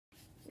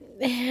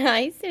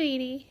Hi,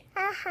 sweetie.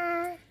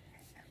 Haha.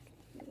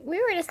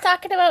 We were just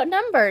talking about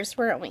numbers,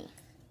 weren't we?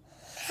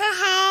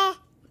 Haha.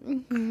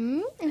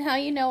 And how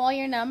you know all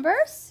your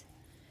numbers?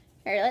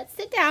 Here, let's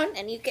sit down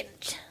and you can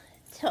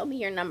tell me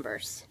your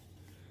numbers.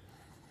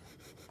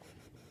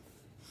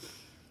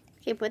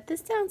 Okay, put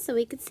this down so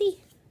we can see.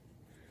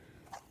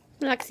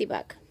 Noxie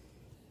bug.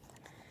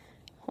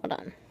 Hold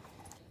on.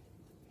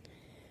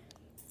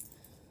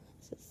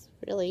 This is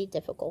really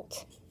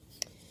difficult.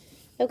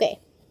 Okay.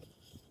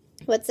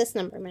 What's this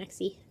number,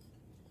 Maxie?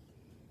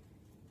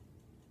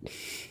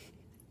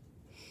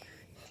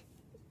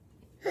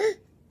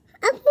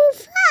 Elmo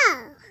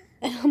fell.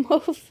 Elmo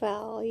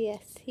fell.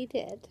 Yes, he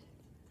did.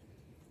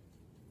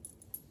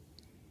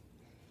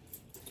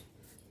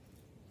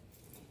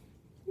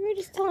 You were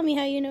just telling me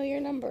how you know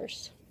your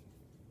numbers.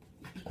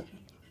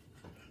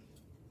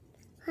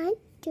 1,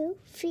 2,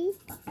 3,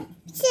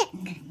 6.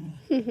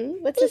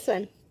 What's this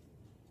one?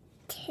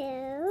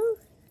 2,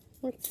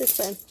 What's this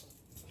one?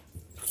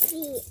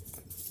 3,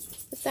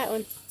 What's that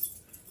one?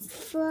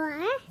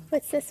 4,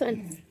 What's this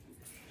one?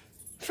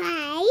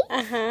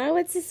 5,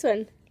 What's this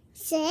one?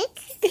 6,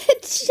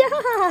 Good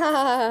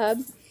job.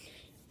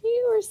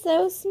 You were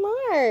so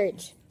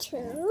smart. 2,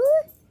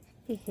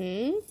 4,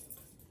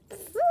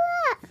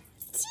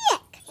 6.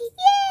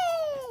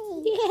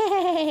 Yay!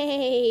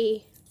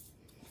 Yay.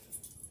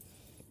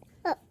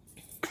 Oh,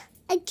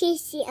 I can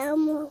see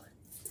Elmo.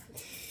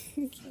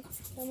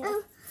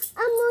 Elmo's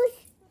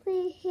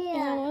right here.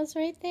 Elmo's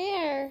right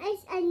there.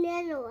 There's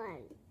another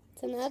one.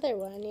 It's another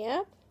one,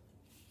 yep.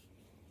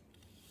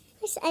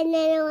 There's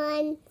another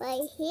one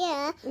right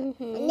here.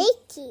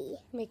 Mickey.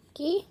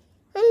 Mickey.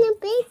 And a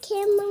big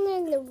camera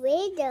in the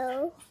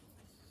window.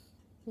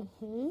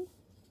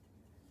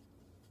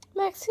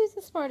 Max, who's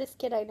the smartest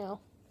kid I know?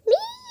 Me!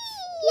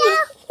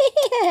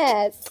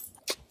 Yes.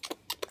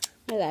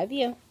 I love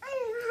you. I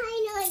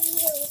know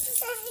you.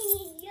 I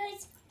need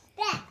yours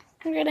back.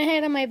 I'm going to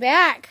hide on my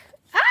back.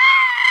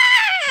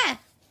 Ah!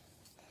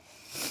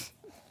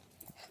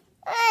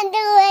 And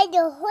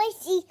the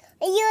horsey.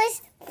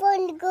 Yours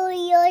phone to go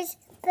yours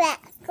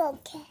back.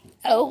 Okay.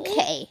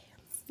 Okay.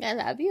 I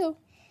love you.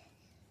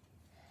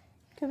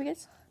 Can we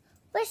get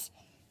What's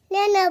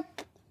Nana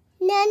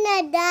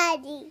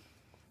Daddy?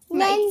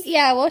 Nice.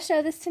 Yeah, we'll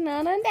show this to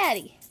Nana and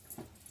Daddy.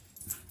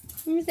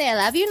 Let me say, I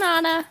love you,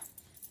 Nana.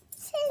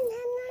 Say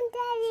Nana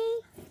Daddy.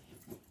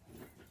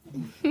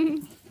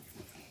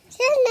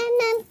 Say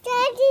Nana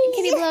Daddy.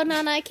 Can you blow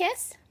Nana a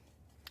kiss?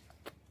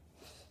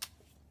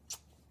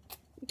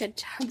 Good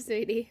job,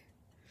 sweetie.